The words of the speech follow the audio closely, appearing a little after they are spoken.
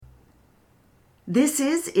This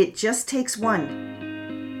is It Just Takes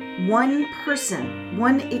One. One person,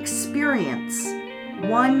 one experience,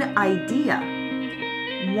 one idea,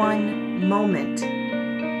 one moment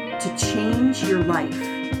to change your life.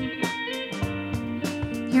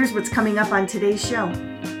 Here's what's coming up on today's show.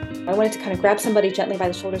 I wanted to kind of grab somebody gently by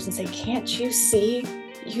the shoulders and say, can't you see?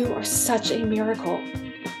 You are such a miracle.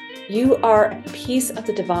 You are a piece of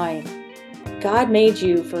the divine. God made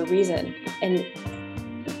you for a reason. And,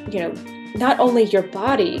 not only your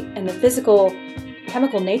body and the physical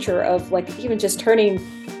chemical nature of like even just turning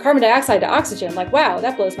carbon dioxide to oxygen, like, wow,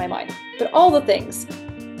 that blows my mind. But all the things.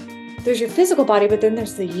 There's your physical body, but then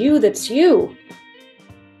there's the you that's you.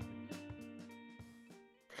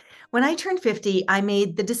 When I turned 50, I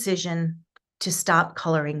made the decision to stop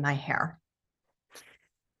coloring my hair.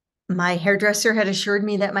 My hairdresser had assured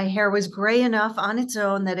me that my hair was gray enough on its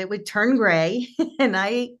own that it would turn gray. And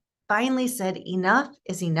I finally said, enough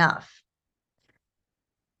is enough.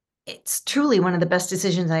 It's truly one of the best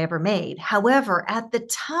decisions I ever made. However, at the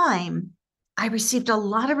time, I received a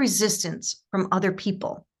lot of resistance from other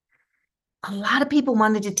people. A lot of people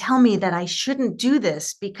wanted to tell me that I shouldn't do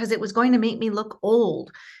this because it was going to make me look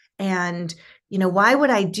old. And, why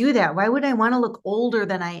would I do that? Why would I want to look older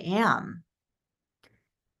than I am?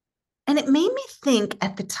 And it made me think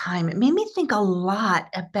at the time, it made me think a lot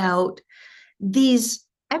about these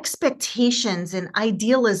expectations and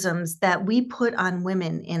idealisms that we put on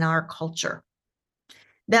women in our culture,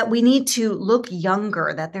 that we need to look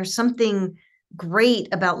younger, that there's something great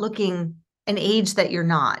about looking an age that you're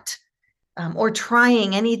not, or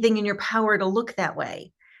trying anything in your power to look that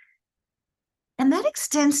way. And that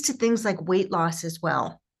extends to things like weight loss as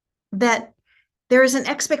well, that there is an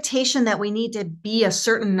expectation that we need to be a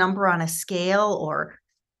certain number on a scale or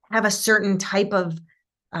have a certain type of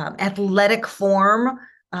athletic form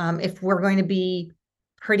if we're going to be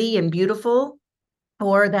pretty and beautiful,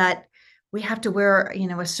 or that we have to wear,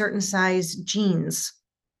 a certain size jeans.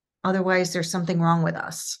 Otherwise, there's something wrong with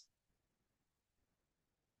us.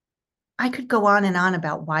 I could go on and on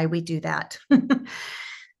about why we do that.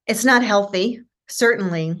 It's not healthy,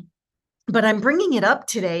 certainly. But I'm bringing it up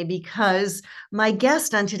today because my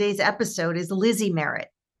guest on today's episode is Lizzie Merritt.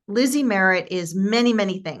 Lizzie Merritt is many,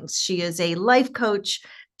 many things. She is a life coach.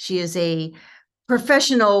 She is a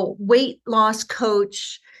professional weight loss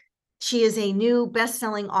coach. She is a new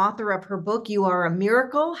best-selling author of her book, You Are a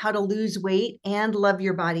Miracle: How to Lose Weight and Love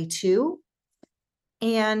Your Body Too.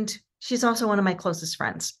 And she's also one of my closest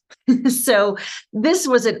friends. So this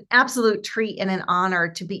was an absolute treat and an honor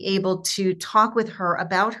to be able to talk with her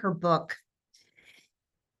about her book.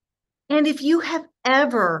 And if you have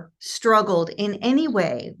ever struggled in any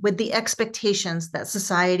way with the expectations that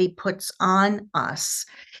society puts on us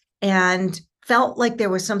and felt like there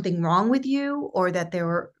was something wrong with you, or that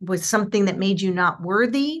was something that made you not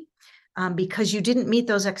worthy because you didn't meet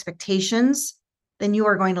those expectations, then you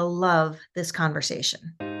are going to love this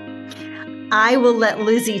conversation. I will let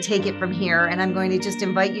Lizzie take it from here, and I'm going to just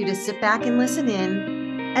invite you to sit back and listen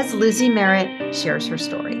in as Lizzie Merritt shares her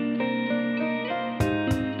story.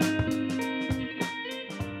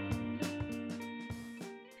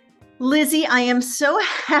 Lizzie, I am so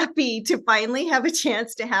happy to finally have a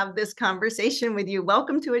chance to have this conversation with you.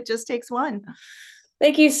 Welcome to It Just Takes One.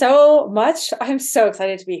 Thank you so much. I'm so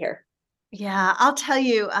excited to be here. Yeah, I'll tell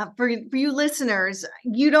you, for you listeners,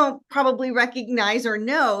 you don't probably recognize or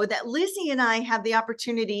know that Lizzie and I have the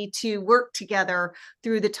opportunity to work together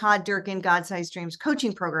through the Todd Durkin God-Sized Dreams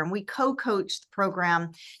coaching program. We co-coach the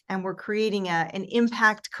program, and we're creating an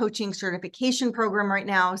impact coaching certification program right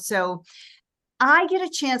now. So I get a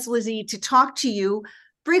chance, Lizzie, to talk to you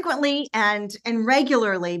frequently and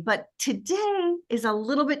regularly, but today is a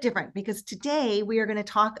little bit different because today we are going to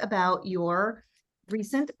talk about your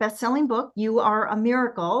recent best-selling book, You Are a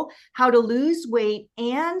Miracle: How to Lose Weight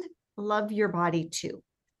and Love Your Body Too.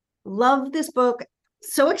 Love this book.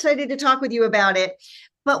 So excited to talk with you about it.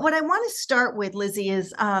 But what I want to start with, Lizzie,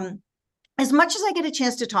 is as much as I get a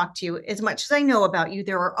chance to talk to you, as much as I know about you,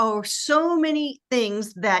 there are so many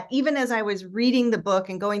things that even as I was reading the book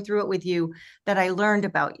and going through it with you, that I learned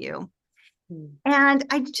about you. And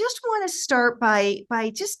I just want to start by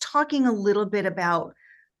just talking a little bit about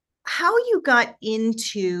how you got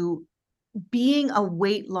into being a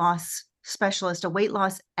weight loss specialist, a weight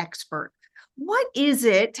loss expert. What is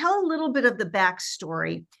it? Tell a little bit of the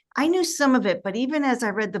backstory. I knew some of it, but even as I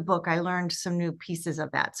read the book, I learned some new pieces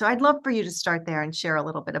of that. So I'd love for you to start there and share a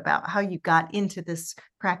little bit about how you got into this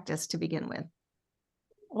practice to begin with.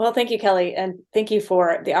 Well, thank you, Kelly. And thank you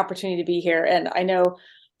for the opportunity to be here. And I know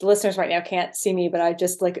the listeners right now can't see me, but I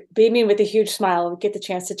just like beaming with a huge smile and get the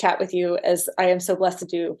chance to chat with you, as I am so blessed to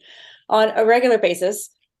do on a regular basis.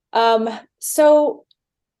 So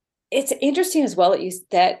it's interesting as well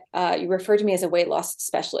that you refer to me as a weight loss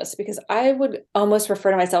specialist, because I would almost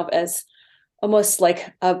refer to myself as almost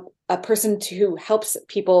like a person who helps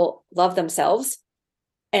people love themselves,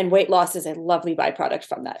 and weight loss is a lovely byproduct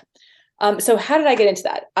from that. So how did I get into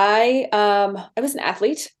that? I was an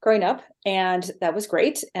athlete growing up, and that was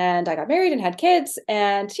great. And I got married and had kids,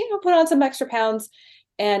 and put on some extra pounds.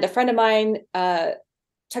 And a friend of mine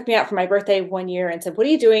took me out for my birthday one year and said, "What are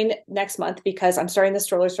you doing next month? Because I'm starting the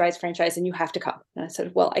Stroller Strides franchise, and you have to come." And I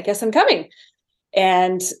said, "Well, I guess I'm coming."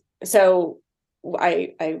 And so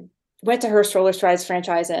I went to her Stroller Strides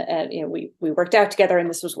franchise, and we worked out together, and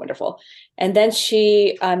this was wonderful. And then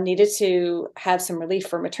she needed to have some relief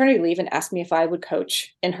for maternity leave and asked me if I would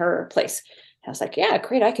coach in her place. And I was like, "Yeah,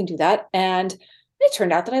 great, I can do that." And it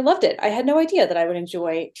turned out that I loved it. I had no idea that I would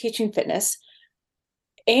enjoy teaching fitness.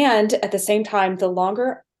 And at the same time, the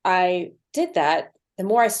longer I did that, the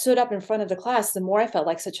more I stood up in front of the class, the more I felt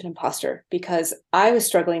like such an imposter, because I was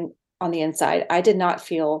struggling on the inside. I did not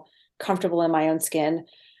feel comfortable in my own skin.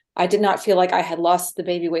 I did not feel like I had lost the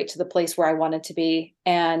baby weight to the place where I wanted to be.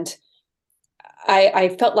 And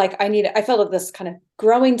I felt like I felt this kind of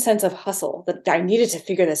growing sense of hustle that I needed to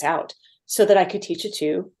figure this out so that I could teach it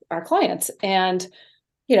to our clients. And,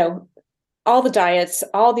 all the diets,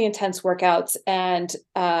 all the intense workouts, and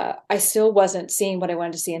I still wasn't seeing what I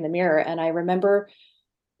wanted to see in the mirror. And I remember,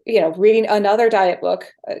 reading another diet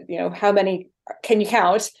book, how many can you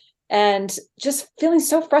count? And just feeling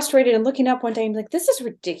so frustrated and looking up one day and like, this is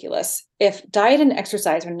ridiculous. If diet and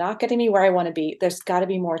exercise are not getting me where I want to be, there's got to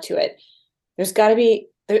be more to it. There's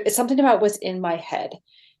something about what's in my head.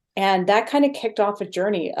 And that kind of kicked off a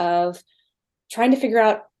journey of trying to figure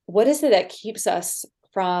out, what is it that keeps us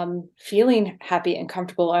from feeling happy and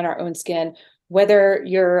comfortable in our own skin, whether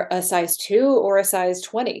you're a size 2 or a size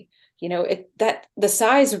 20. That the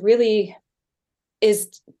size really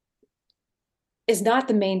is not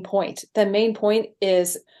the main point. The main point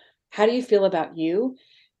is, how do you feel about you?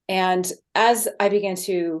 And as I began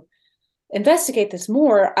to investigate this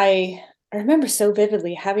more, I remember so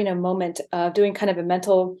vividly having a moment of doing kind of a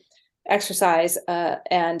mental exercise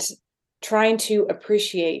and trying to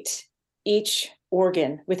appreciate each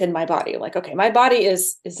organ within my body. Like, okay, my body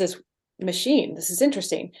is this machine. This is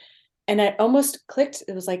interesting. And I almost clicked.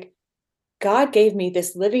 It was like, God gave me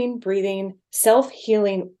this living, breathing,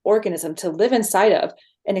 self-healing organism to live inside of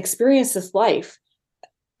and experience this life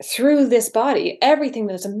through this body. Everything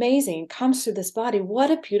that's amazing comes through this body.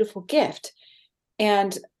 What a beautiful gift.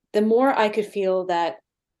 And the more I could feel that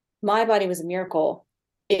my body was a miracle,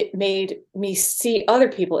 it made me see other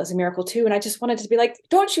people as a miracle too. And I just wanted to be like,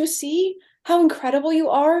 don't you see how incredible you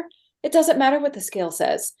are? It doesn't matter what the scale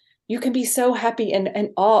says. You can be so happy and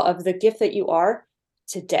in awe of the gift that you are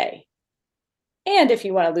today. And if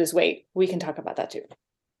you want to lose weight, we can talk about that too.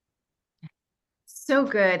 So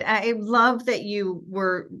good. I love that you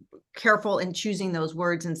were careful in choosing those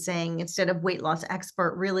words and saying, instead of weight loss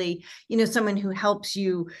expert, really, someone who helps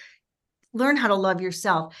you learn how to love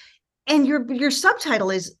yourself. And your subtitle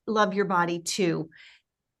is Love Your Body Too.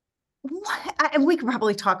 And we could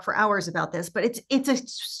probably talk for hours about this, but it's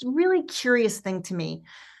a really curious thing to me.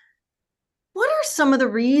 What are some of the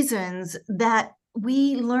reasons that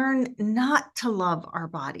we learn not to love our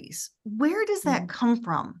bodies? Where does that come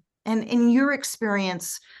from? And in your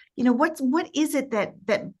experience, what is it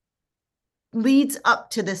that leads up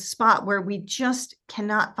to this spot where we just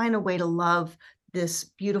cannot find a way to love this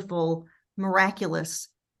beautiful, miraculous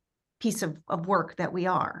piece of work that we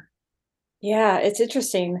are? Yeah, it's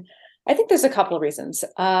interesting. I think there's a couple of reasons,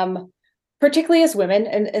 particularly as women,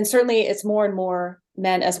 and certainly it's more and more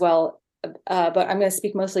men as well. But I'm going to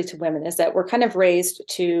speak mostly to women, is that we're kind of raised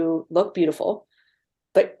to look beautiful,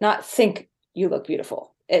 but not think you look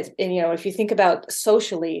beautiful. And if you think about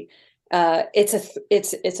socially, it's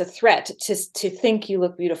a threat to think you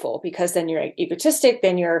look beautiful, because then you're egotistic.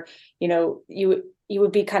 Then you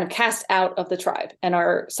would be kind of cast out of the tribe, and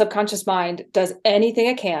our subconscious mind does anything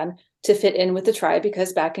it can to fit in with the tribe,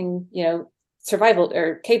 because back in survival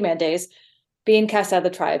or caveman days, being cast out of the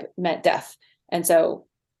tribe meant death. And so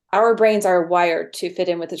our brains are wired to fit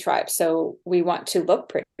in with the tribe. So we want to look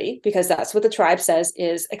pretty because that's what the tribe says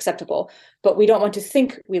is acceptable, but we don't want to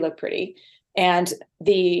think we look pretty. And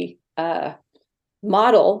the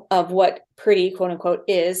model of what pretty, quote unquote,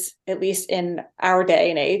 is, at least in our day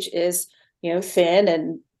and age, is, thin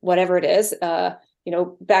and whatever it is.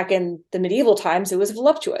 Back in the medieval times, it was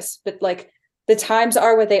voluptuous, but like the times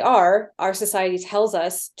are what they are. Our society tells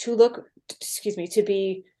us to look excuse me, to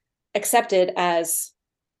be accepted as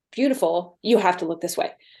beautiful, you have to look this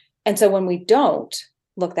way. And so when we don't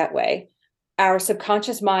look that way, our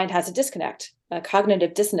subconscious mind has a disconnect, a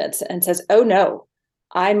cognitive dissonance, and says, oh no,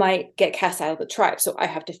 I might get cast out of the tribe. So I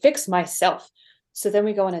have to fix myself. So then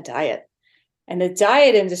we go on a diet. And the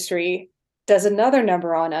diet industry does another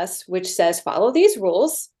number on us, which says, follow these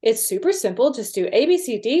rules. It's super simple. Just do A, B,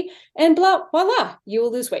 C, D, and blah, voila, you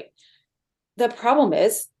will lose weight. The problem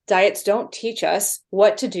is diets don't teach us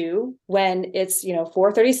what to do when it's,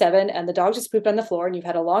 4:37 and the dog just pooped on the floor and you've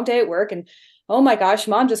had a long day at work and, oh my gosh,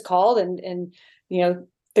 mom just called and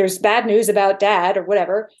there's bad news about dad or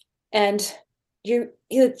whatever. And you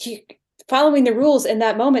following the rules in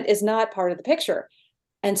that moment is not part of the picture.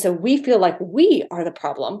 And so we feel like we are the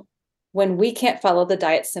problem when we can't follow the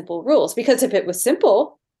diet's simple rules, because if it was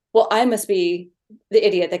simple, well, I must be the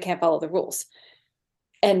idiot that can't follow the rules.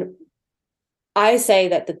 And I say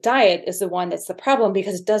that the diet is the one that's the problem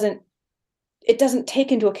because it doesn't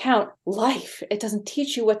take into account life. It doesn't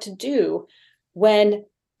teach you what to do when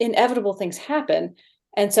inevitable things happen.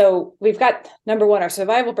 And so we've got, number one, our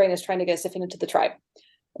survival brain is trying to get us to fit into the tribe.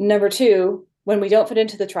 Number two, when we don't fit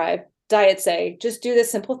into the tribe, diets say, just do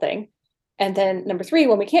this simple thing. And then number three,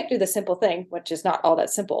 when we can't do the simple thing, which is not all that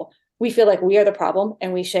simple, we feel like we are the problem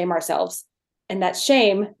and we shame ourselves. And that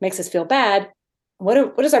shame makes us feel bad.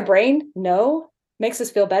 What does our brain know makes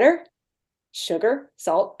us feel better? Sugar,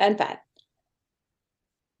 salt, and fat.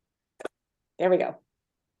 There we go.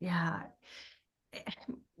 Yeah.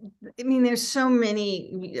 I mean, there's so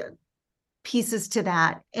many pieces to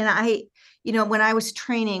that. And when I was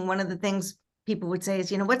training, one of the things people would say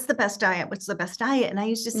is, what's the best diet? What's the best diet? And I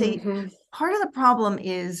used to say, part of the problem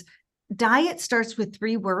is diet starts with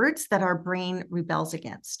 3 words that our brain rebels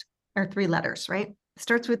against, or 3 letters, right? It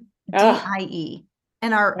starts with DIE.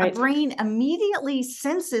 And our brain immediately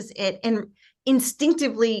senses it and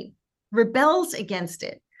instinctively rebels against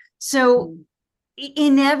it. So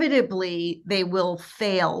inevitably they will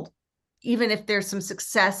fail. Even if there's some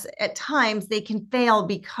success at times, they can fail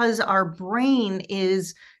because our brain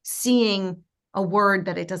is seeing a word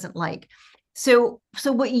that it doesn't like. So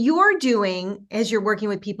what you're doing as you're working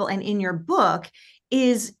with people and in your book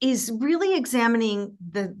is really examining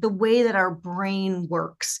the way that our brain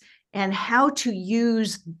works and how to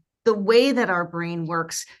use the way that our brain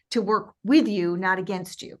works to work with you, not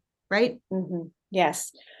against you, right? Mm-hmm.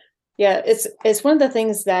 Yes. Yeah, it's one of the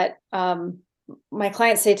things that my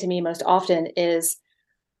clients say to me most often is,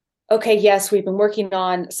 okay, yes, we've been working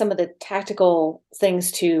on some of the tactical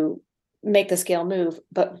things to make the scale move,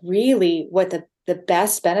 but really what the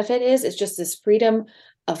best benefit is just this freedom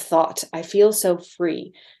of thought. I feel so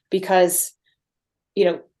free because,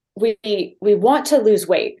 we want to lose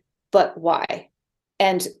weight, but why?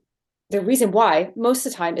 And the reason why most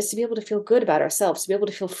of the time is to be able to feel good about ourselves, to be able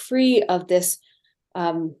to feel free of this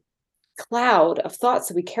cloud of thoughts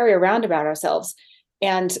that we carry around about ourselves.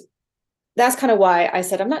 And that's kind of why I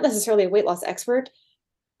said, I'm not necessarily a weight loss expert.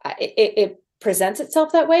 It presents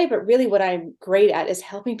itself that way, but really what I'm great at is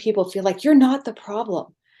helping people feel like you're not the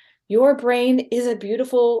problem. Your brain is a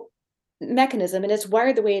beautiful mechanism and it's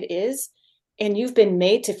wired the way it is. And you've been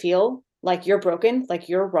made to feel like you're broken, like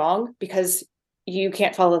you're wrong because you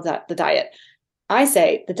can't follow the diet. I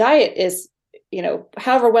say the diet is,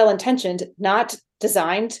 however well-intentioned, not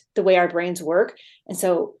designed the way our brains work. And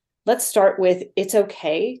so let's start with, it's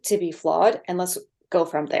okay to be flawed and let's go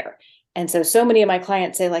from there. And so many of my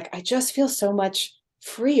clients say, like, I just feel so much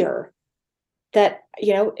freer that,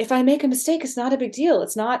 if I make a mistake, it's not a big deal.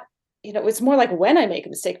 It's not, it's more like when I make a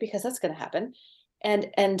mistake, because that's going to happen.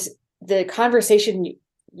 And the conversation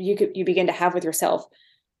you begin to have with yourself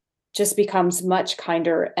just becomes much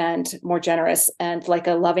kinder and more generous and like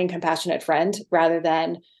a loving, compassionate friend rather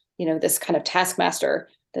than, this kind of taskmaster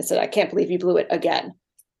that said, I can't believe you blew it again.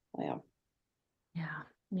 Yeah.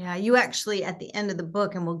 Yeah. You actually, at the end of the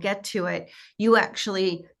book, and we'll get to it, you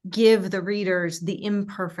actually give the readers the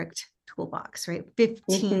imperfect toolbox, right?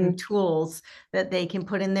 15 tools that they can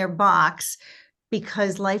put in their box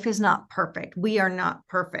because life is not perfect. We are not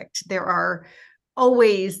perfect. There are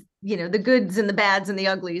always, the goods and the bads and the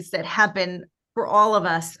uglies that happen for all of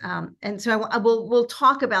us. And so we'll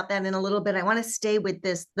talk about that in a little bit. I want to stay with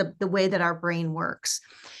this, the way that our brain works.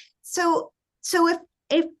 So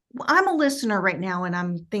if I'm a listener right now and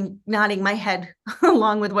I'm nodding my head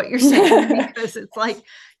along with what you're saying, because it's like,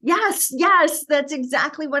 yes, that's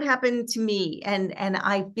exactly what happened to me. And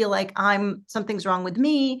I feel like something's wrong with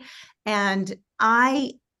me. And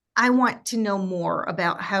I want to know more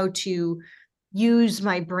about how to use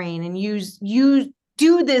my brain and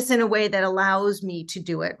do this in a way that allows me to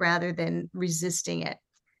do it rather than resisting it.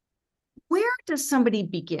 where does somebody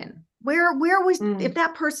begin? Where was, if Mm.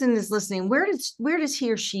 that person is listening, where does he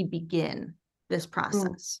or she begin this Mm.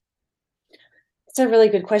 process? It's a really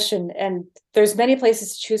good question. And there's many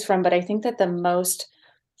places to choose from, but I think that the most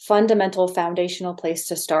fundamental foundational place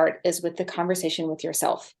to start is with the conversation with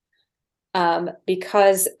yourself.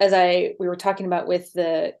 Because as we were talking about with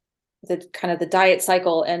the kind of the diet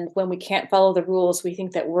cycle, and when we can't follow the rules, we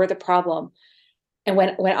think that we're the problem. And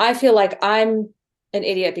when I feel like I'm an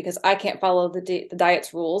idiot because I can't follow the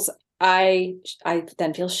diet's rules, I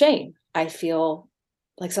then feel shame. I feel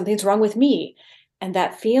like something's wrong with me. And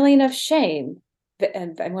that feeling of shame,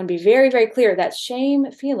 and I want to be very, very clear, that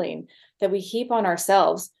shame feeling that we heap on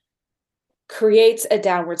ourselves creates a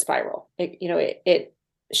downward spiral. It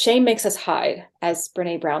shame makes us hide, as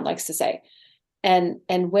Brene Brown likes to say. And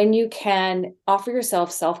when you can offer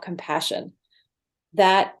yourself self-compassion,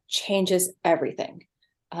 that changes everything.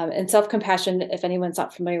 And self-compassion, if anyone's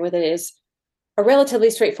not familiar with it, is a relatively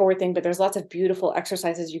straightforward thing, but there's lots of beautiful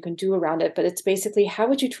exercises you can do around it. But it's basically, how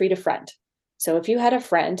would you treat a friend? So if you had a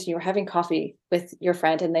friend, you were having coffee with your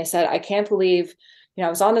friend, and they said, I can't believe, I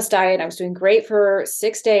was on this diet, I was doing great for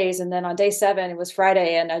 6 days, and then on day 7, it was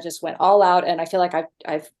Friday, and I just went all out, and I feel like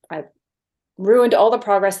I've ruined all the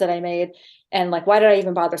progress that I made. And like, why did I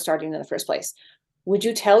even bother starting in the first place? Would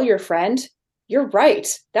you tell your friend, you're right,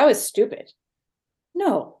 that was stupid?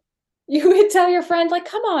 No. You would tell your friend, like,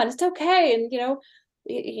 come on, it's okay. And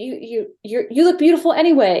you look beautiful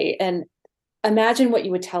anyway. And imagine what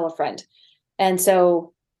you would tell a friend. And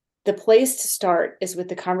so the place to start is with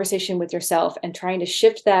the conversation with yourself and trying to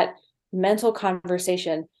shift that mental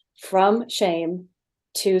conversation from shame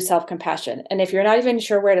to self-compassion. And if you're not even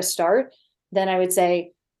sure where to start, then I would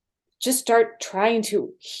say just start trying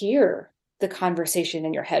to hear the conversation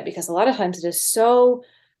in your head, because a lot of times it is so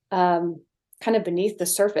kind of beneath the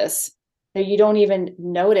surface that you don't even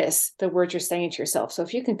notice the words you're saying to yourself. So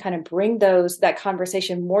if you can kind of bring that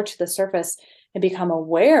conversation more to the surface and become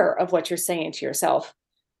aware of what you're saying to yourself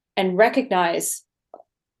and recognize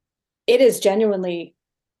it is genuinely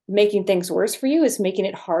making things worse for you, is making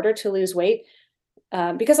it harder to lose weight.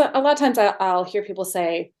 Because a lot of times I'll hear people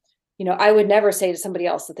say, I would never say to somebody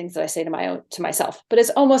else the things that I say to myself, but it's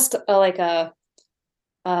almost like a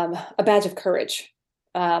badge of courage.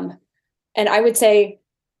 And I would say,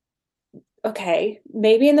 okay,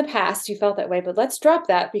 maybe in the past you felt that way, but let's drop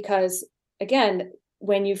that, because again,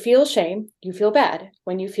 when you feel shame, you feel bad.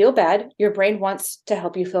 When you feel bad, your brain wants to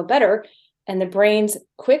help you feel better. And the brain's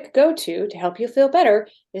quick go-to to help you feel better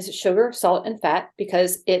is sugar, salt, and fat,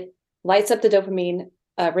 because it lights up the dopamine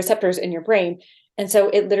receptors in your brain. And so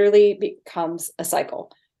it literally becomes a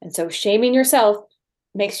cycle. And so shaming yourself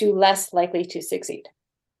makes you less likely to succeed.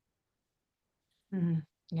 Mhm.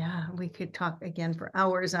 Yeah, we could talk again for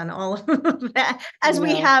hours on all of that, as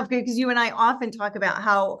we No. have, because you and I often talk about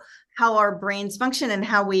how our brains function and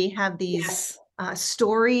how we have these Yes.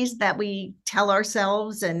 stories that we tell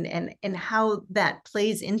ourselves, and how that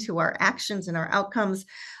plays into our actions and our outcomes.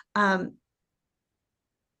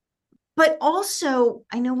 But also,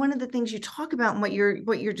 I know one of the things you talk about and what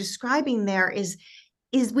you're describing there is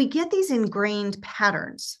we get these ingrained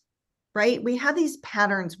patterns, right? We have these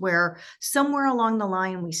patterns where somewhere along the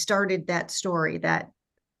line we started that story that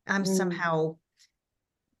I'm Mm, somehow,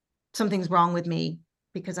 something's wrong with me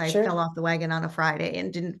because I sure. fell off the wagon on a Friday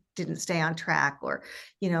and didn't stay on track, or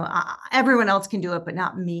everyone else can do it but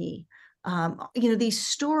not me. These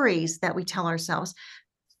stories that we tell ourselves.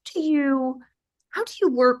 Do you How do you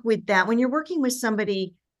work with that when you're working with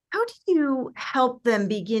somebody? How do you help them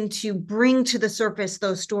begin to bring to the surface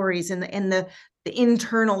those stories and the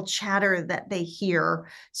internal chatter that they hear,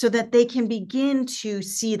 so that they can begin to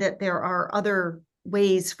see that there are other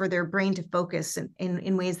ways for their brain to focus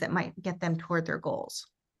in ways that might get them toward their goals?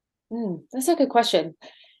 That's a good question.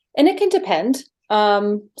 And it can depend.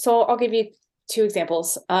 So I'll give you 2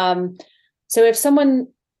 examples. So if someone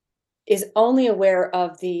is only aware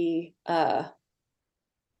of the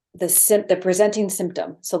presenting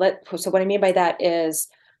symptom. So what I mean by that is,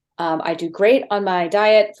 I do great on my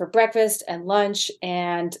diet for breakfast and lunch,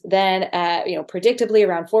 and then predictably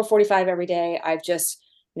around 4:45 every day, I've just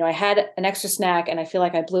I had an extra snack and I feel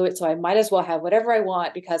like I blew it, so I might as well have whatever I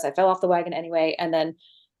want because I fell off the wagon anyway. And then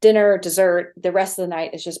dinner, dessert, the rest of the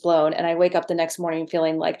night is just blown, and I wake up the next morning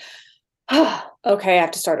feeling like, okay, I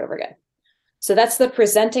have to start over again. So that's the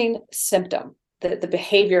presenting symptom, the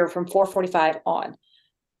behavior from 4:45 on.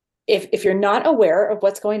 If you're not aware of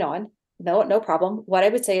what's going on, no problem. What I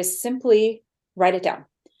would say is simply write it down.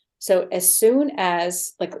 So as soon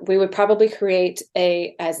as, like, we would probably create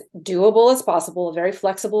as doable as possible, a very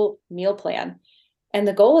flexible meal plan. And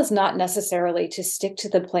the goal is not necessarily to stick to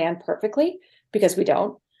the plan perfectly, because we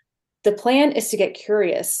don't. The plan is to get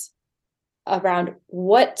curious around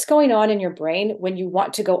what's going on in your brain when you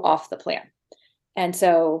want to go off the plan. And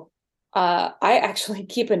so I actually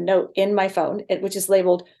keep a note in my phone, which is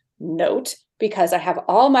labeled note, because I have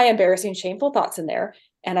all my embarrassing, shameful thoughts in there,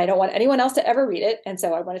 and I don't want anyone else to ever read it. And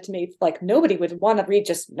so I want it to be like nobody would want to read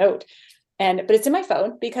just note. But it's in my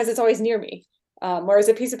phone because it's always near me. Whereas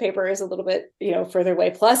a piece of paper is a little bit, further away.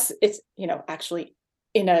 Plus it's, actually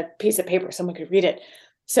in a piece of paper, someone could read it.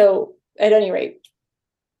 So at any rate,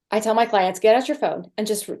 I tell my clients, get out your phone and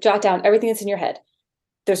just jot down everything that's in your head.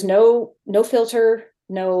 There's no filter,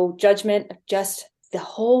 no judgment, just the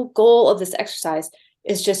whole goal of this exercise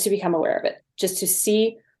is just to become aware of it, just to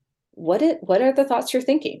see what are the thoughts you're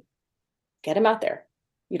thinking. Get them out there.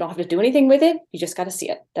 You don't have to do anything with it. You just got to see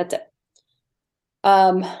it. That's it.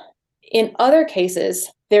 In other cases,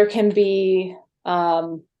 there can be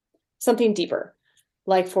something deeper.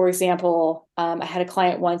 Like, for example, I had a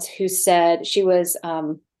client once who said she was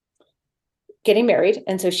getting married.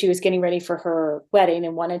 And so she was getting ready for her wedding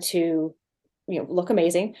and wanted to, look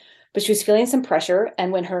amazing, but she was feeling some pressure.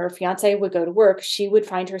 And when her fiance would go to work, she would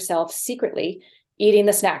find herself secretly eating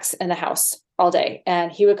the snacks in the house all day.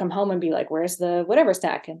 And he would come home and be like, where's the whatever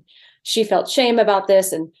snack? And she felt shame about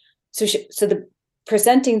this. And so the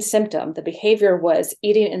presenting symptom, the behavior was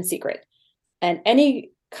eating in secret. And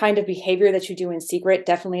any kind of behavior that you do in secret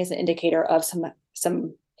definitely is an indicator of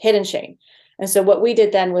some hidden shame. And so what we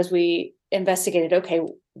did then was we investigated, okay,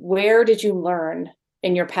 where did you learn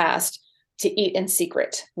in your past to eat in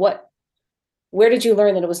secret? Where did you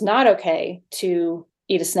learn that it was not okay to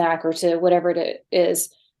eat a snack or to whatever it is?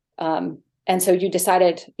 And so you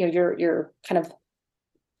decided, your kind of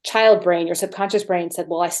child brain, your subconscious brain said,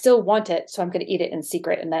 well, I still want it, so I'm going to eat it in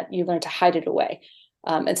secret, and that you learned to hide it away.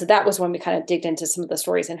 And so that was when we kind of digged into some of the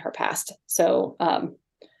stories in her past. So,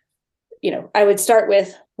 I would start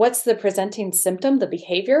with what's the presenting symptom, the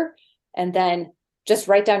behavior, and then just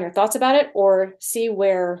write down your thoughts about it or see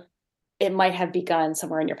where it might have begun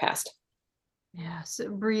somewhere in your past. Yes,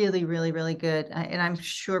 really, really, really good. And I'm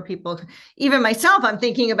sure people, even myself, I'm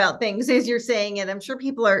thinking about things as you're saying it. I'm sure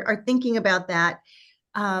people are thinking about that.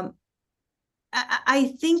 I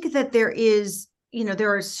think that there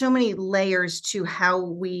are so many layers to how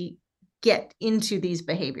we get into these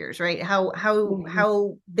behaviors, right?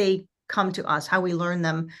 How they come to us, how we learn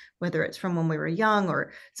them, whether it's from when we were young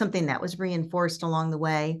or something that was reinforced along the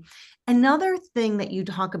way. Another thing that you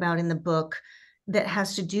talk about in the book that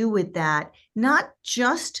has to do with that, not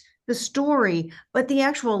just the story, but the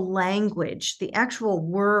actual language, the actual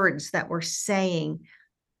words that we're saying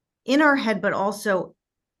in our head, but also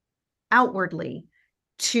outwardly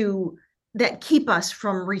that keep us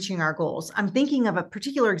from reaching our goals. I'm thinking of a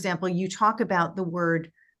particular example. You talk about the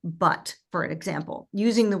word but, for example,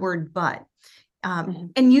 using the word but,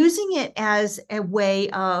 and using it as a way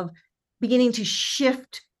of beginning to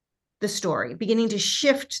shift the story, beginning to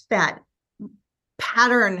shift that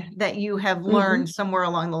pattern that you have learned somewhere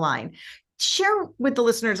along the line. Share with the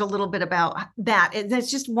listeners a little bit about that. That's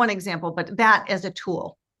just one example, but that as a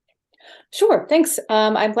tool. Sure. Thanks.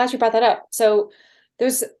 I'm glad you brought that up. So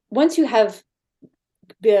once you have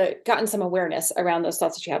gotten some awareness around those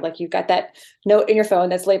thoughts that you have, like you've got that note in your phone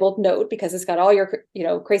that's labeled note because it's got all your,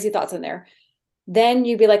 crazy thoughts in there, then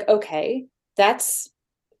you'd be like, okay, that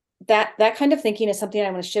kind of thinking is something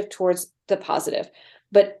I want to shift towards the positive.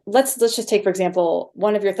 But let's just take, for example,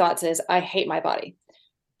 one of your thoughts is, I hate my body.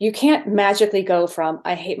 You can't magically go from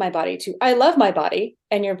I hate my body to I love my body,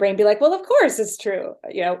 and your brain be like, well, of course it's true.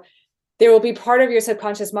 There will be part of your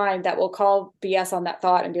subconscious mind that will call BS on that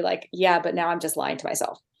thought and be like, yeah, but now I'm just lying to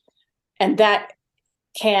myself. And that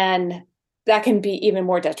can be even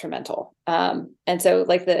more detrimental. And so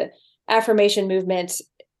like the affirmation movement,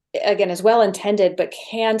 again, is well intended, but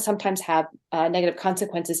can sometimes have negative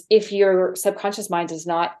consequences if your subconscious mind does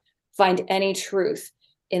not find any truth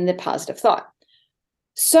in the positive thought.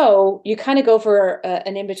 So you kind of go for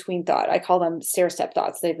an in-between thought. I call them stair-step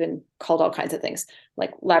thoughts. They've been called all kinds of things,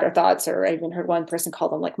 like ladder thoughts, or I even heard one person call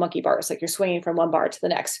them like monkey bars, like you're swinging from one bar to the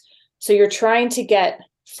next. So you're trying to get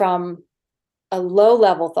from a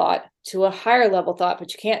low-level thought to a higher-level thought,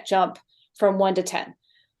 but you can't jump from 1 to 10.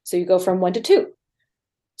 So you go from 1 to 2.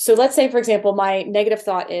 So let's say, for example, my negative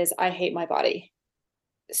thought is, I hate my body.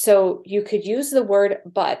 So you could use the word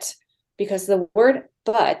but, because the word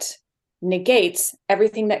but negates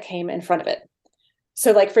everything that came in front of it.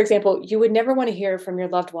 So like, for example, you would never want to hear from your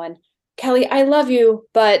loved one, Kelly, I love you,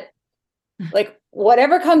 but like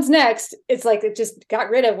whatever comes next, it's like, it just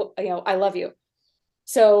got rid of, I love you.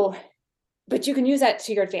 So but you can use that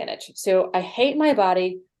to your advantage. So I hate my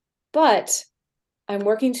body, but I'm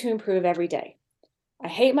working to improve every day. I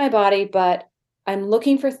hate my body, but I'm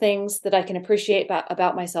looking for things that I can appreciate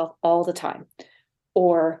about myself all the time.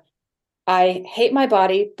 Or I hate my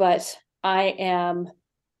body, but I am,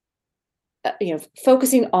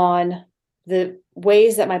 focusing on the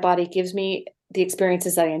ways that my body gives me the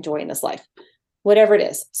experiences that I enjoy in this life, whatever it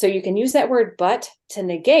is. So you can use that word "but" to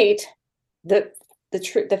negate the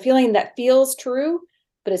feeling that feels true,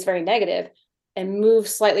 but it's very negative, and move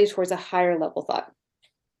slightly towards a higher level thought.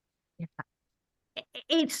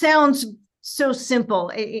 It sounds so simple.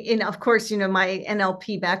 And of course, my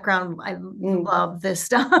NLP background, I love this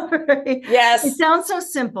stuff. Right? Yes. It sounds so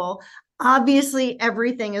simple. Obviously,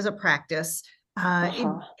 everything is a practice. But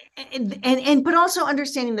also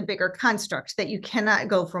understanding the bigger construct that you cannot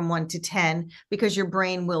go from 1 to 10 because your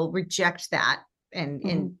brain will reject that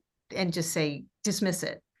and just say, dismiss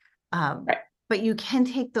it. Right. But you can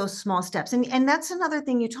take those small steps. And that's another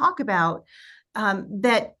thing you talk about,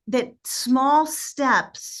 that small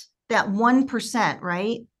steps, that 1%,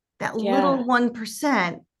 right? That little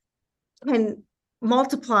 1% can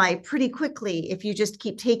multiply pretty quickly if you just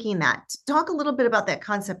keep taking that. Talk a little bit about that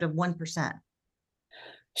concept of 1%.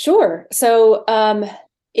 Sure. So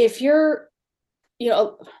if you're,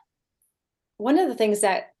 one of the things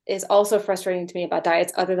that is also frustrating to me about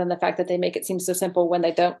diets, other than the fact that they make it seem so simple when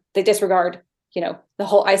they disregard, the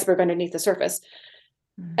whole iceberg underneath the surface.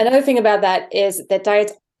 Another thing about that is that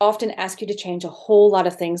diets often ask you to change a whole lot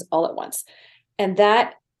of things all at once. And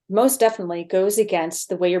that most definitely goes against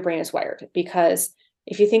the way your brain is wired. Because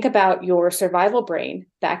if you think about your survival brain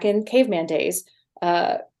back in caveman days,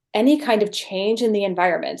 any kind of change in the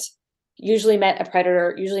environment usually meant a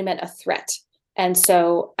predator, usually meant a threat. And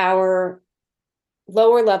so our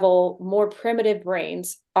lower level, more primitive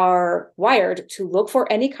brains are wired to look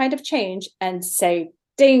for any kind of change and say,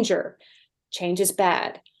 danger, change is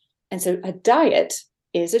bad. And so a diet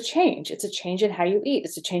is a change. It's a change in how you eat.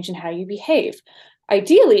 It's a change in how you behave.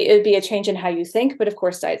 Ideally, it would be a change in how you think, but of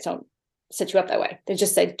course, diets don't set you up that way. They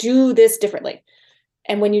just say, do this differently.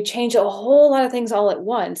 And when you change a whole lot of things all at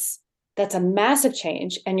once, that's a massive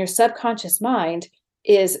change. And your subconscious mind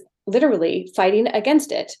is literally fighting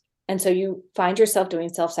against it. And so you find yourself doing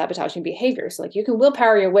self-sabotaging behaviors. Like you can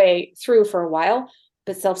willpower your way through for a while,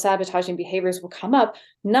 but self-sabotaging behaviors will come up,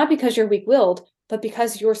 not because you're weak-willed, but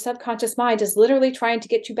because your subconscious mind is literally trying to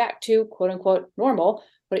get you back to quote unquote normal,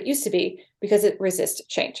 what it used to be, because it resists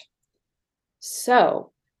change.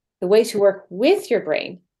 So the way to work with your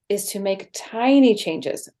brain is to make tiny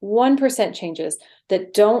changes, 1% changes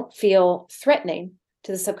that don't feel threatening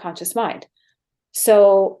to the subconscious mind.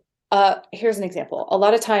 So here's an example. A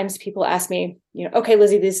lot of times people ask me, okay,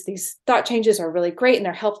 Lizzie, these thought changes are really great and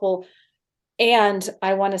they're helpful, and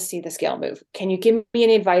I want to see the scale move. Can you give me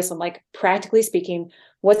any advice on, like, practically speaking,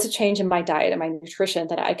 what's a change in my diet and my nutrition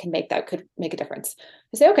that I can make that could make a difference?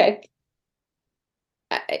 I say, okay,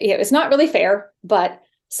 it's not really fair, but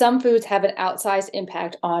some foods have an outsized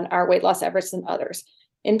impact on our weight loss efforts than others.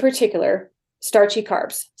 In particular, starchy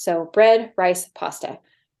carbs. So bread, rice, pasta.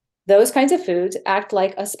 Those kinds of foods act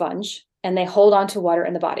like a sponge and they hold on to water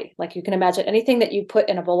in the body. Like you can imagine anything that you put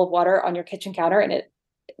in a bowl of water on your kitchen counter, and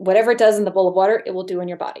whatever it does in the bowl of water, it will do in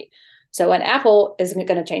your body. So an apple isn't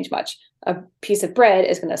going to change much. A piece of bread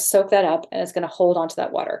is going to soak that up and it's going to hold on to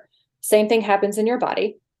that water. Same thing happens in your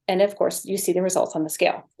body. And of course, you see the results on the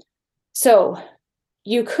scale. So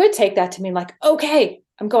you could take that to mean like, okay,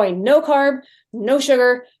 I'm going no carb, no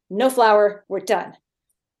sugar, no flour, we're done.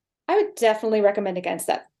 I would definitely recommend against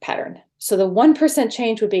that pattern. So the 1%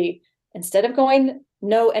 change would be, instead of going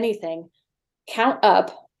no anything, count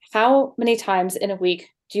up how many times in a week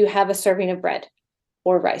do you have a serving of bread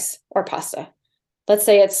or rice or pasta. Let's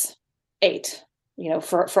say it's 8,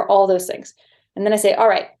 for all those things. And then I say, all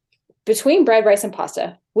right, between bread, rice, and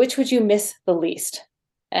pasta, which would you miss the least?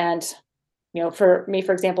 And, for me,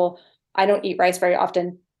 for example, I don't eat rice very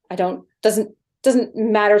often. Doesn't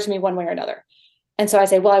matter to me one way or another. And so I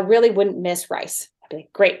say, well, I really wouldn't miss rice. I'd be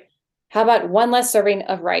like, great. How about one less serving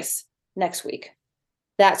of rice next week?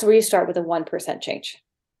 That's where you start with a 1% change.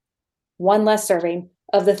 One less serving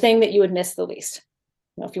of the thing that you would miss the least.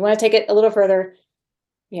 If you want to take it a little further,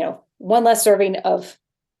 one less serving of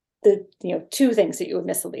the, 2 things that you would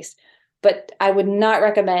miss the least. But I would not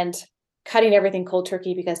recommend cutting everything cold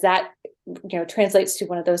turkey, because that, translates to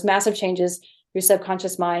one of those massive changes. Your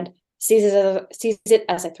subconscious mind sees it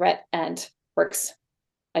as a threat and works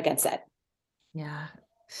against that. Yeah,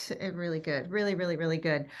 really good. Really, really, really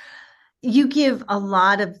good. You give a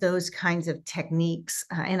lot of those kinds of techniques.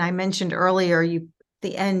 And I mentioned earlier, you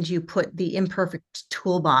the end, you put the imperfect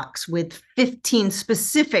toolbox with 15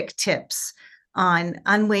 specific tips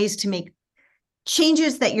on ways to make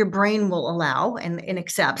changes that your brain will allow and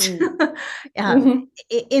accept Mhm.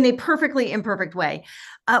 in a perfectly imperfect way.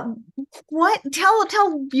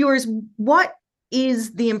 Tell viewers, what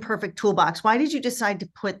is the imperfect toolbox? Why did you decide to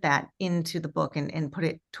put that into the book and put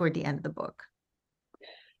it toward the end of the book?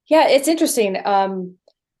 Yeah, it's interesting.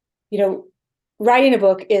 Writing a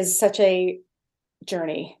book is such a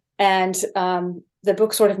journey, and the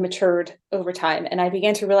book sort of matured over time. And I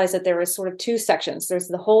began to realize that there was sort of two sections. There's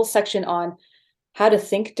the whole section on how to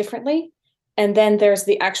think differently, and then there's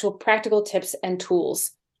the actual practical tips and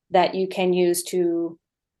tools that you can use to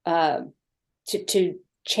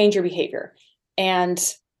change your behavior.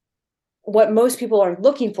 And what most people are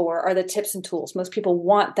looking for are the tips and tools. Most people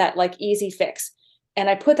want that like easy fix. And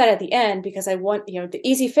I put that at the end because I want, the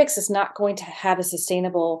easy fix is not going to have a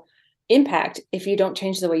sustainable impact if you don't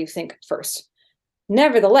change the way you think first.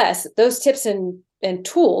 Nevertheless, those tips and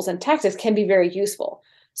tools and tactics can be very useful.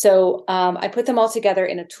 So I put them all together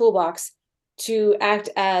in a toolbox to act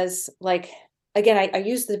as again, I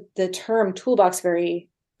use the term toolbox very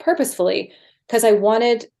purposefully because I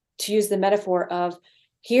wanted to use the metaphor of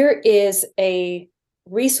here is a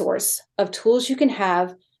resource of tools you can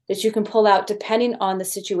have that you can pull out depending on the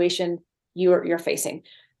situation you're facing.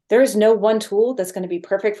 There is no one tool that's going to be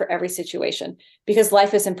perfect for every situation because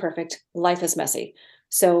life is imperfect, life is messy.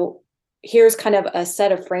 So here's kind of a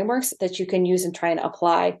set of frameworks that you can use and try and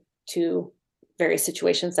apply to various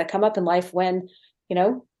situations that come up in life when,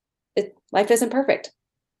 life isn't perfect.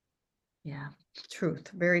 Yeah,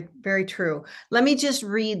 truth. Very, very true. Let me just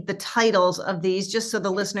read the titles of these just so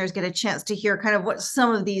the listeners get a chance to hear kind of what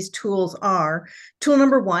some of these tools are. Tool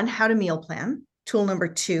number 1, how to meal plan. Tool number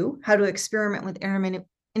 2, how to experiment with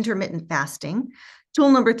intermittent fasting.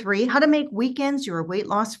 Tool number 3, how to make weekends your weight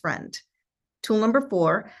loss friend. Tool number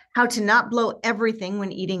 4, how to not blow everything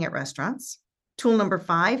when eating at restaurants. Tool number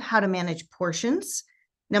 5, how to manage portions.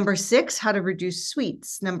 Number 6, how to reduce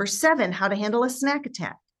sweets. Number 7, how to handle a snack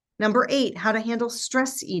attack. Number 8, how to handle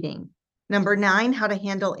stress eating. Number 9, how to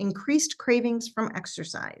handle increased cravings from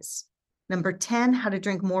exercise. Number 10, how to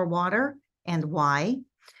drink more water and why.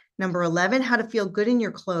 Number 11, how to feel good in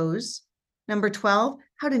your clothes. Number 12,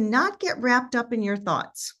 how to not get wrapped up in your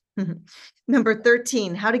thoughts. Number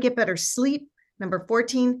 13, how to get better sleep. Number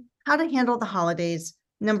 14, how to handle the holidays.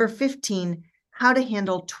 Number 15, how to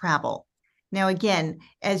handle travel. Now, again,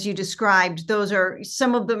 as you described,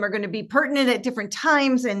 some of them are going to be pertinent at different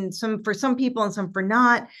times and some for some people and some for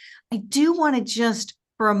not. I do want to just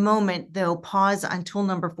for a moment, though, pause on tool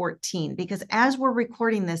number 14, because as we're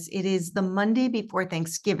recording this, it is the Monday before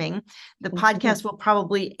Thanksgiving. The podcast will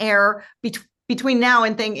probably air between now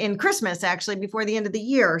and in Christmas, actually, before the end of the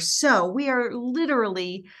year. So we are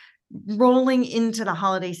literally rolling into the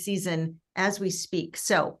holiday season as we speak.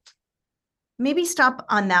 So maybe stop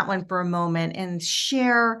on that one for a moment and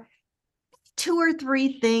share 2 or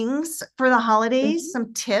 3 things for the holidays,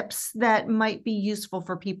 some tips that might be useful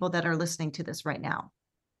for people that are listening to this right now.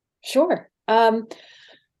 Sure. Where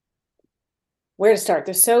to start?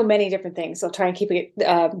 There's so many different things. I'll try and keep it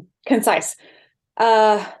concise.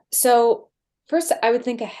 So first, I would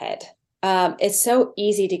think ahead. It's so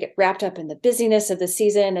easy to get wrapped up in the busyness of the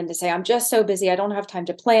season and to say, I'm just so busy, I don't have time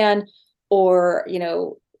to plan, or,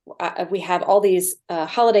 we have all these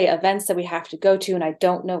holiday events that we have to go to, and I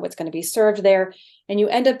don't know what's going to be served there. And you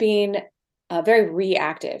end up being very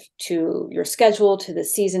reactive to your schedule, to the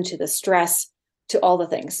season, to the stress, to all the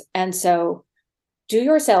things. And so do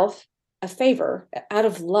yourself a favor out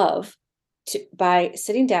of love by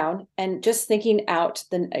sitting down and just thinking out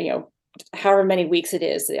however many weeks it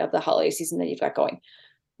is of the holiday season that you've got going.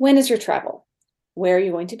 When is your travel? Where are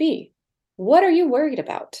you going to be? What are you worried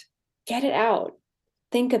about? Get it out.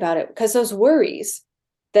 Think about it, because those worries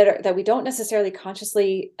that we don't necessarily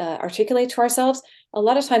consciously articulate to ourselves, a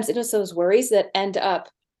lot of times it is those worries that end up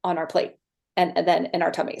on our plate and then in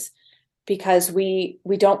our tummies, because we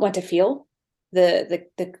don't want to feel the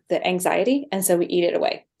anxiety, and so we eat it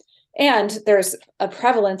away. And there's a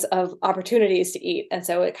prevalence of opportunities to eat, and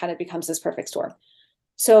so it kind of becomes this perfect storm.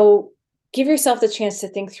 So give yourself the chance to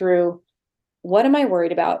think through, what am I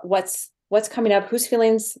worried about? What's coming up? Whose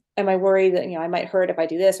feelings am I worried that, I might hurt if I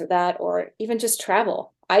do this or that, or even just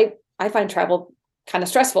travel? I find travel kind of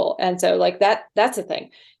stressful. And so that's a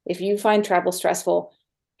thing. If you find travel stressful,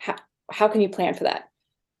 how can you plan for that?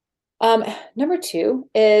 Number 2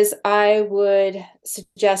 is I would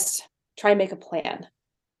suggest try and make a plan.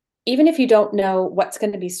 Even if you don't know what's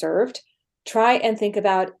going to be served, try and think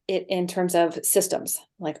about it in terms of systems.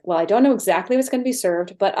 I don't know exactly what's going to be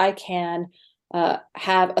served, but I can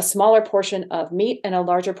have a smaller portion of meat and a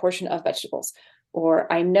larger portion of vegetables.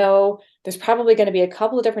 Or I know there's probably going to be a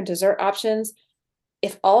couple of different dessert options.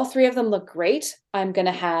 If all three of them look great, I'm going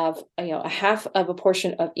to have, a half of a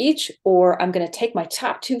portion of each, or I'm going to take my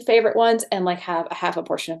top two favorite ones and like have a half a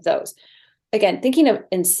portion of those. Again, thinking of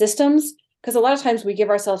in systems, because a lot of times we give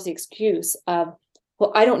ourselves the excuse of,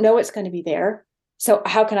 well, I don't know what's going to be there, so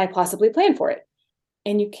how can I possibly plan for it?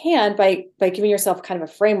 And you can by giving yourself kind of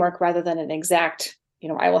a framework rather than an exact,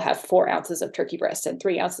 I will have 4 ounces of turkey breast and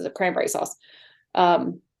 3 ounces of cranberry sauce.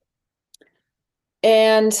 And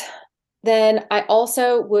then I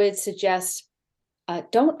also would suggest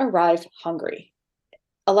don't arrive hungry.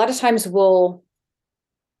 A lot of times we'll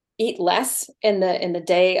eat less in the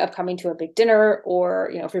day of coming to a big dinner, or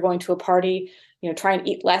if you're going to a party, try and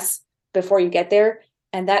eat less before you get there,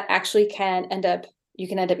 and that actually you can end up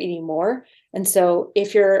eating more. And so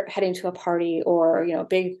if you're heading to a party or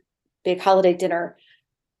big holiday dinner,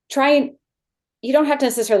 you don't have to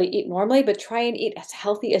necessarily eat normally, but try and eat as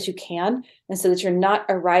healthy as you can, and so that you're not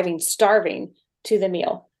arriving starving to the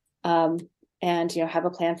meal. And have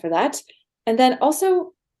a plan for that. And then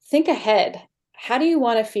also think ahead. How do you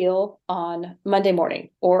want to feel on Monday morning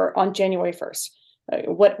or on January 1st?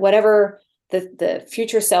 Whatever the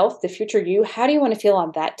future self, the future you, how do you want to feel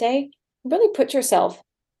on that day? Really put yourself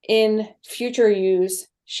in future you's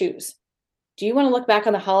shoes. Do you want to look back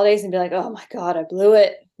on the holidays and be like, oh my God, I blew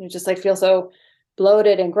it? You just like feel so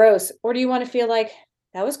bloated and gross. Or do you want to feel like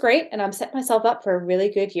that was great and I'm setting myself up for a really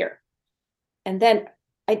good year? And then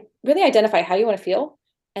I really identify how you want to feel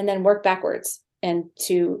and then work backwards and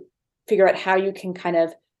to figure out how you can kind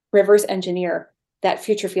of reverse engineer that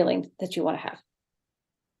future feeling that you want to have.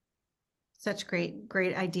 Such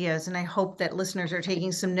great ideas. And I hope that listeners are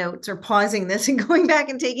taking some notes or pausing this and going back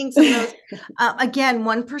and taking some notes. Again,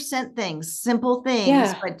 1% things, simple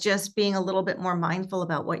things, but just being a little bit more mindful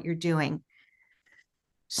about what you're doing.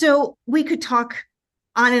 So we could talk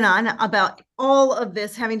on and on about all of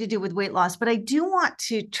this having to do with weight loss, but I do want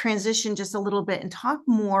to transition just a little bit and talk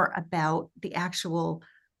more about the actual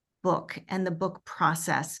book and the book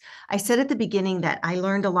process. I said at the beginning that I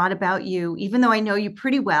learned a lot about you, even though I know you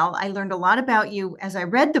pretty well. I learned a lot about you as I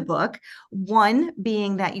read the book, one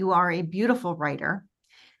being that you are a beautiful writer.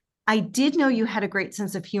 I did know you had a great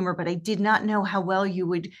sense of humor, but I did not know how well you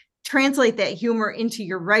would translate that humor into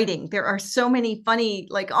your writing. There are so many funny,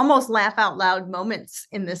 like almost laugh out loud moments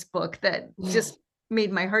in this book that just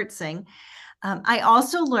made my heart sing. I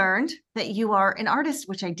also learned that you are an artist,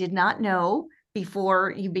 which I did not know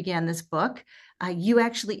before you began this book. You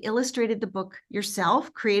actually illustrated the book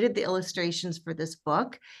yourself, created the illustrations for this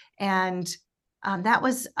book. And that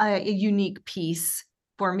was a unique piece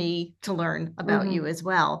for me to learn about you as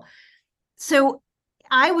well. So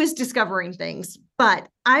I was discovering things, but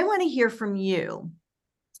I want to hear from you.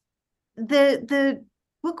 The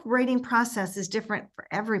book writing process is different for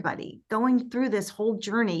everybody. Going through this whole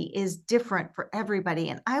journey is different for everybody.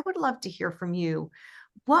 And I would love to hear from you.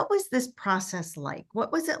 What was this process like?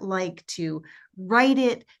 What was it like to write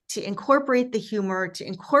it, to incorporate the humor, to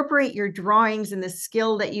incorporate your drawings and the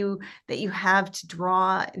skill that you have to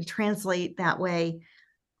draw and translate that way?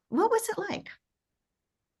 What was it like?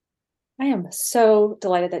 I am so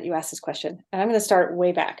delighted that you asked this question. And I'm going to start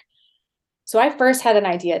way back. So I first had an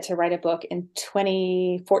idea to write a book in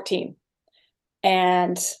 2014.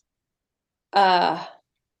 And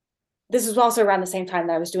this was also around the same time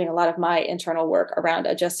that I was doing a lot of my internal work around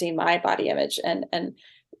adjusting my body image and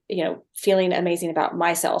feeling amazing about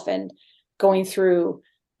myself and going through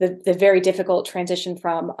the very difficult transition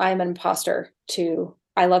from I'm an imposter to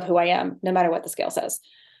I love who I am, no matter what the scale says.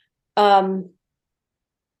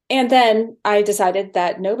 And then I decided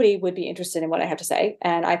that nobody would be interested in what I have to say.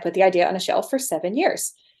 And I put the idea on a shelf for 7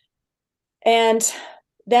 years. And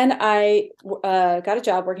then I got a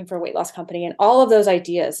job working for a weight loss company, and all of those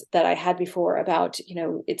ideas that I had before about,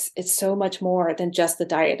 it's so much more than just the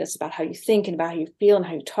diet. It's about how you think and about how you feel and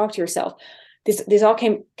how you talk to yourself. These all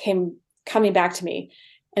came coming back to me.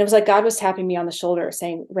 And it was like God was tapping me on the shoulder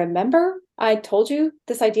saying, remember, I told you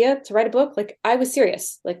this idea to write a book? Like I was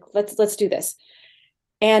serious, like, let's do this.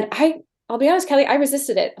 And I'll be honest, Kelly, I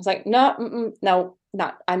resisted it. I was like, no,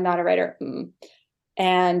 I'm not a writer.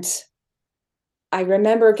 And I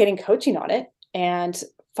remember getting coaching on it. And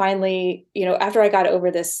finally, after I got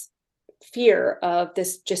over this fear of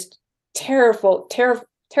this just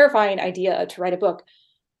terrifying idea to write a book,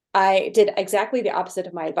 I did exactly the opposite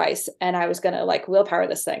of my advice. And I was going to like willpower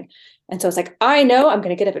this thing. And so it's like, I know I'm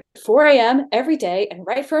going to get up at 4 a.m. every day and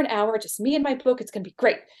write for an hour, just me and my book. It's going to be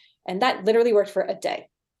great. And that literally worked for a day.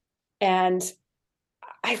 And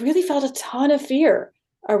I really felt a ton of fear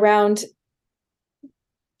around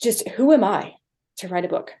just who am I to write a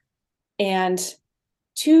book? And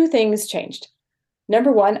two things changed.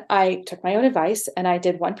 Number one, I took my own advice and I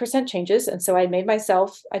did 1% changes. And so I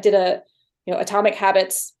did a, Atomic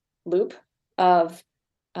Habits loop of,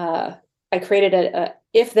 I created a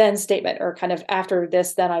if then statement, or kind of after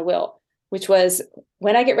this, then I will, which was,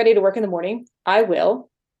 when I get ready to work in the morning, I will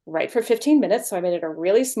write for 15 minutes. So I made it a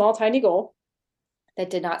really small, tiny goal that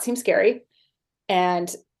did not seem scary.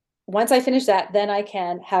 And once I finish that, then I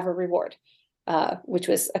can have a reward, which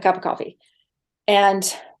was a cup of coffee.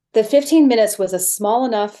 And the 15 minutes was a small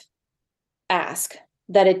enough ask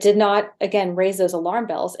that it did not, again, raise those alarm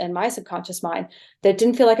bells in my subconscious mind, that it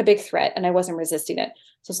didn't feel like a big threat and I wasn't resisting it.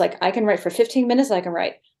 So it's like, I can write for 15 minutes, I can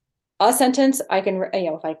write a sentence, I can,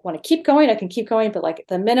 if I want to keep going, I can keep going, but like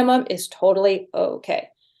the minimum is totally okay.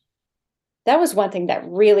 That was one thing that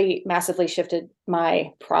really massively shifted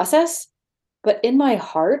my process. But in my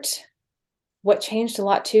heart, what changed a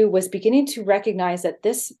lot too was beginning to recognize that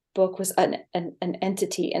this book was an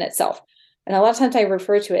entity in itself. And a lot of times I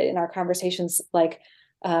refer to it in our conversations like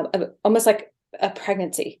almost like a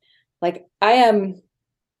pregnancy. Like I'm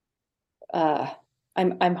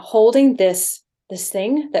holding this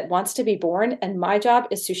thing that wants to be born, and my job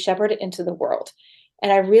is to shepherd it into the world.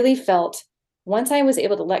 And I really felt, once I was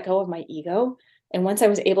able to let go of my ego, and once I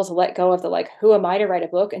was able to let go of the like, who am I to write a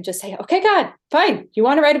book, and just say, okay, God, fine, you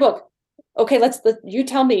want to write a book. Okay, you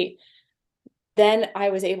tell me. Then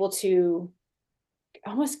I was able to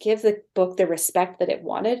almost give the book the respect that it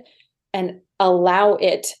wanted and allow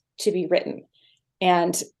it to be written.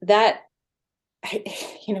 And that,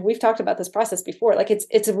 we've talked about this process before. Like it's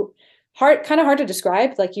kind of hard to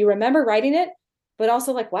describe. Like you remember writing it, but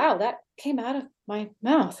also like, wow, that came out of my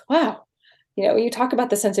mouth. Wow. You talk about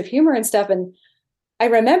the sense of humor and stuff, and I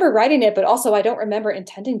remember writing it, but also I don't remember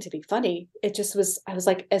intending to be funny. It just was, I was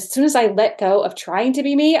like, as soon as I let go of trying to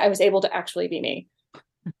be me, I was able to actually be me.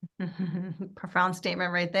 Profound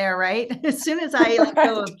statement right there, right? As soon as I let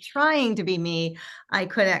go of trying to be me, I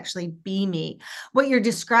could actually be me. What you're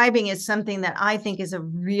describing is something that I think is a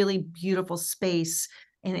really beautiful space,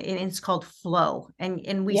 and it's called flow.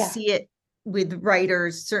 And we see it with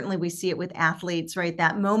writers. Certainly we see it with athletes, right?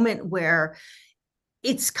 That moment where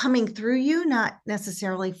it's coming through you, not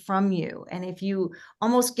necessarily from you. And if you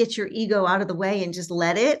almost get your ego out of the way and just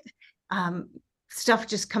let it, stuff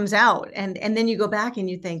just comes out. And then you go back and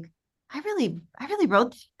you think, I really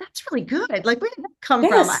wrote, that's really good. Like, where did that come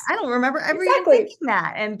from? I don't remember ever even thinking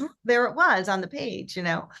that. And there it was on the page,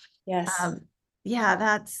 Yes.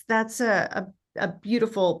 Yeah, that's a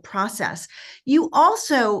beautiful process. You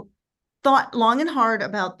also thought long and hard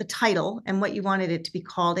about the title and what you wanted it to be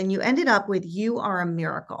called, and you ended up with You Are a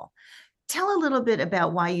Miracle. Tell a little bit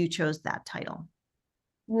about why you chose that title.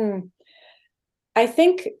 I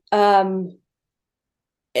think very,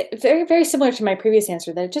 very similar to my previous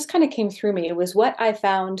answer, that it just kind of came through me. It was what I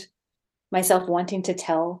found myself wanting to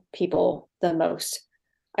tell people the most.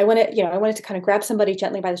 I wanted to kind of grab somebody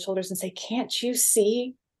gently by the shoulders and say, can't you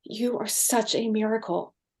see? You are such a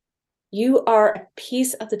miracle. You are a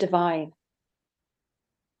piece of the divine.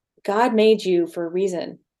 God made you for a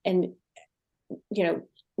reason. And,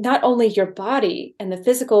 not only your body and the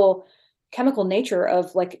physical chemical nature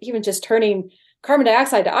of like even just turning carbon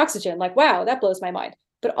dioxide to oxygen, like, wow, that blows my mind.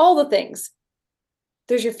 But all the things,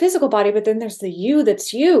 there's your physical body, but then there's the you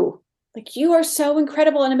that's you. Like, you are so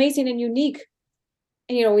incredible and amazing and unique.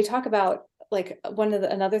 And, we talk about like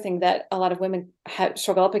another thing that a lot of women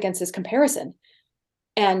struggle up against is comparison.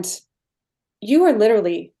 And you are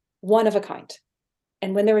literally one of a kind.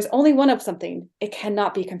 And when there is only one of something, it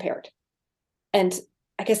cannot be compared. And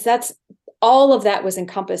I guess that's all of that was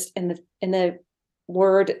encompassed in the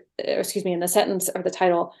word, in the sentence or the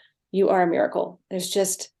title, You Are a Miracle. There's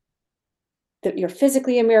just that you're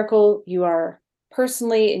physically a miracle. You are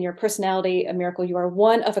personally, in your personality, a miracle. You are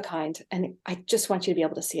one of a kind. And I just want you to be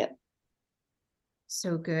able to see it.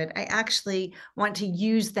 So good. I actually want to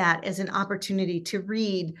use that as an opportunity to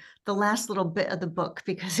read the last little bit of the book,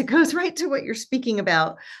 because it goes right to what you're speaking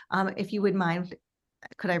about. If you would mind,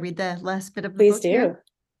 could I read the last bit of the book? Please do. Here?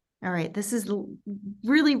 All right. This is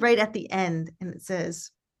really right at the end. And it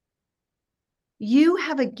says, you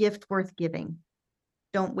have a gift worth giving.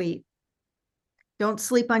 Don't wait. Don't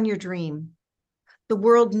sleep on your dream. The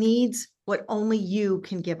world needs what only you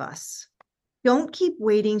can give us. Don't keep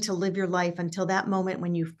waiting to live your life until that moment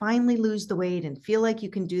when you finally lose the weight and feel like you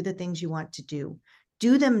can do the things you want to do.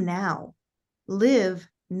 Do them now. Live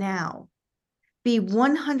now. Be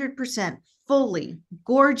 100% fully,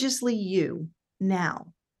 gorgeously you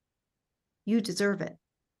now. You deserve it.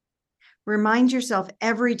 Remind yourself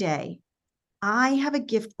every day, I have a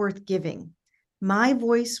gift worth giving. My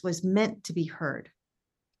voice was meant to be heard.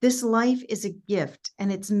 This life is a gift,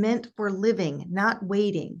 and it's meant for living, not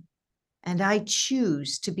waiting. And I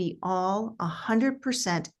choose to be all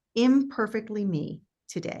 100% imperfectly me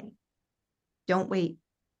today. Don't wait.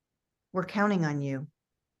 We're counting on you.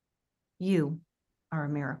 You are a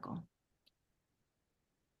miracle.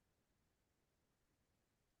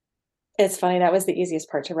 It's funny. That was the easiest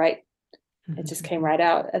part to write. It just came right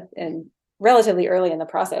out, and relatively early in the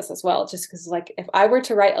process as well. Just because, like, if I were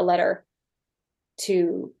to write a letter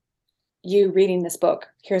to you reading this book,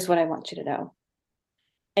 here's what I want you to know.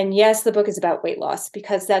 And yes, the book is about weight loss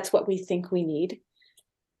because that's what we think we need.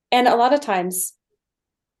 And a lot of times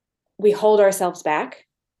we hold ourselves back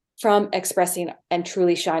from expressing and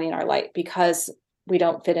truly shining our light because we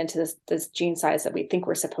don't fit into this jean size that we think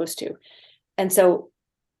we're supposed to. And so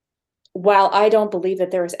while I don't believe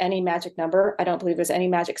that there is any magic number, I don't believe there's any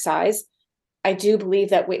magic size, I do believe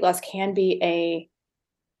that weight loss can be a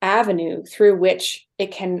avenue through which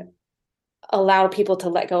it can allow people to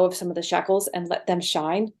let go of some of the shackles and let them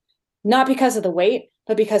shine, not because of the weight,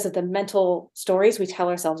 but because of the mental stories we tell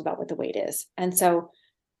ourselves about what the weight is. And so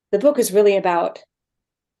the book is really about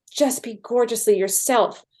just be gorgeously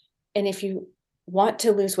yourself. And if you want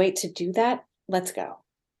to lose weight to do that, let's go.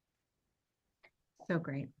 So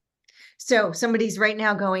great. So somebody's right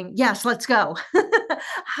now going, yes, let's go.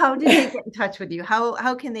 How do they get in touch with you?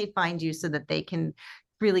 How can they find you so that they can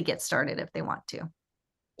really get started if they want to?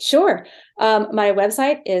 Sure. My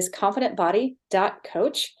website is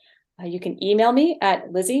confidentbody.coach. You can email me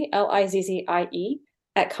at Lizzie, Lizzie,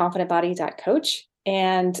 at confidentbody.coach.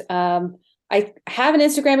 And I have an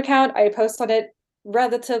Instagram account. I post on it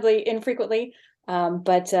relatively infrequently,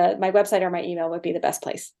 but my website or my email would be the best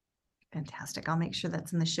place. Fantastic. I'll make sure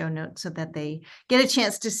that's in the show notes so that they get a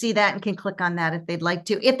chance to see that and can click on that if they'd like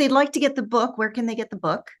to. If they'd like to get the book, where can they get the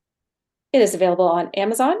book? It is available on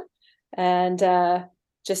Amazon, and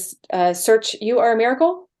just search You Are a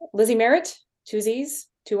Miracle, Lizzie Merritt, 2 Z's,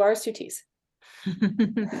 2 R's, 2 T's.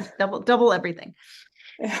 double everything.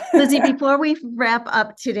 Lizzie, before we wrap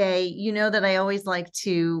up today, you know that I always like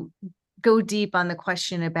to go deep on the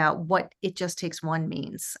question about what it just takes one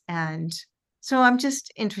means. And so I'm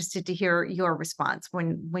just interested to hear your response.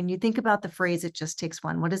 When you think about the phrase, it just takes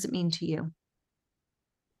one, what does it mean to you?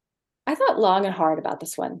 I thought long and hard about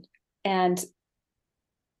this one. And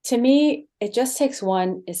to me, it just takes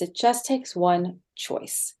one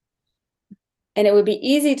choice. And it would be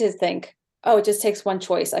easy to think, oh, it just takes one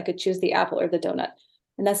choice. I could choose the apple or the donut.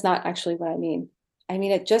 And that's not actually what I mean. I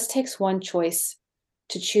mean, it just takes one choice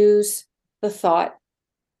to choose the thought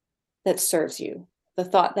that serves you, the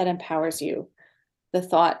thought that empowers you, the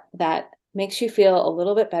thought that makes you feel a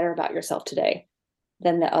little bit better about yourself today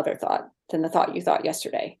than the thought you thought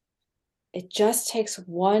yesterday. It just takes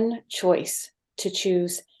one choice to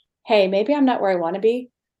choose, hey, maybe I'm not where I want to be,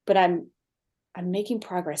 but I'm making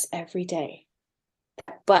progress every day.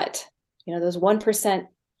 But, those 1%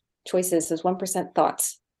 choices, those 1%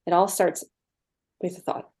 thoughts, it all starts with a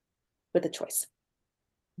thought, with a choice.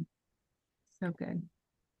 So good.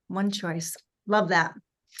 One choice. Love that.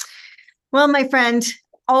 Well, my friend,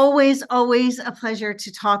 always a pleasure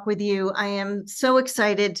to talk with you. I am so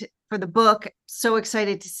excited for the book, so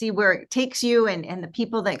excited to see where it takes you, and the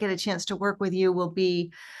people that get a chance to work with you will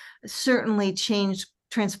be certainly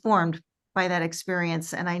transformed by that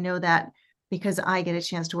experience. And I know that because I get a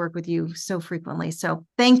chance to work with you so frequently. So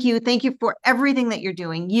thank you. Thank you for everything that you're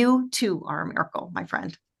doing. You too are a miracle, my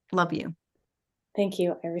friend. Love you. Thank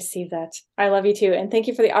you. I received that. I love you too. And thank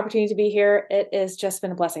you for the opportunity to be here. It has just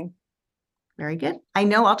been a blessing. Very good. I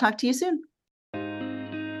know I'll talk to you soon.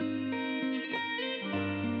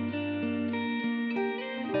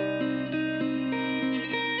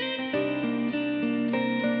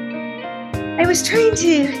 I was trying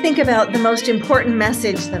to think about the most important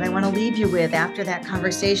message that I want to leave you with after that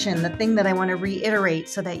conversation, the thing that I want to reiterate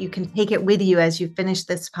so that you can take it with you as you finish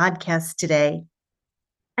this podcast today.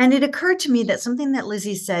 And it occurred to me that something that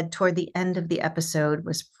Lizzie said toward the end of the episode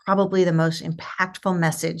was probably the most impactful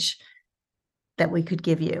message that we could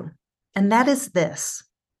give you. And that is this.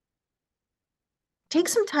 Take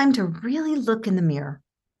some time to really look in the mirror.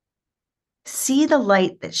 See the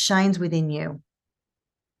light that shines within you.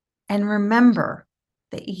 And remember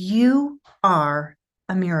that you are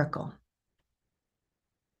a miracle.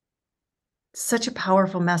 Such a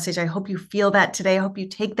powerful message. I hope you feel that today. I hope you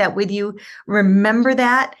take that with you. Remember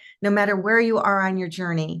that no matter where you are on your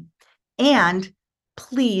journey. And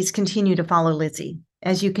please continue to follow Lizzie.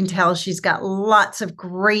 As you can tell, she's got lots of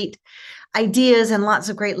great ideas and lots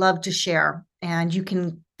of great love to share. And you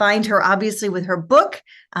can find her obviously with her book,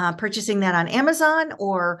 purchasing that on Amazon,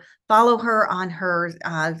 or follow her on her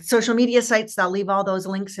social media sites. I'll leave all those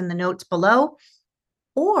links in the notes below.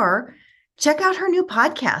 Or check out her new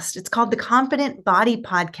podcast. It's called the Confident Body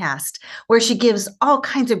Podcast, where she gives all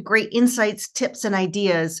kinds of great insights, tips, and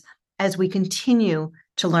ideas as we continue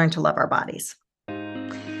to learn to love our bodies.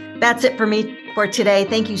 That's it for me for today.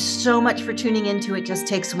 Thank you so much for tuning into It Just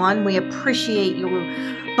Takes One. We appreciate you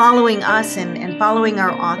following us and following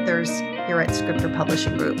our authors here at Scriptor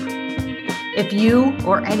Publishing Group. If you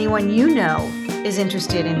or anyone you know is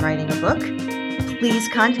interested in writing a book, please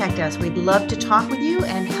contact us. We'd love to talk with you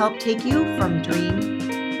and help take you from dream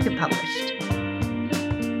to published.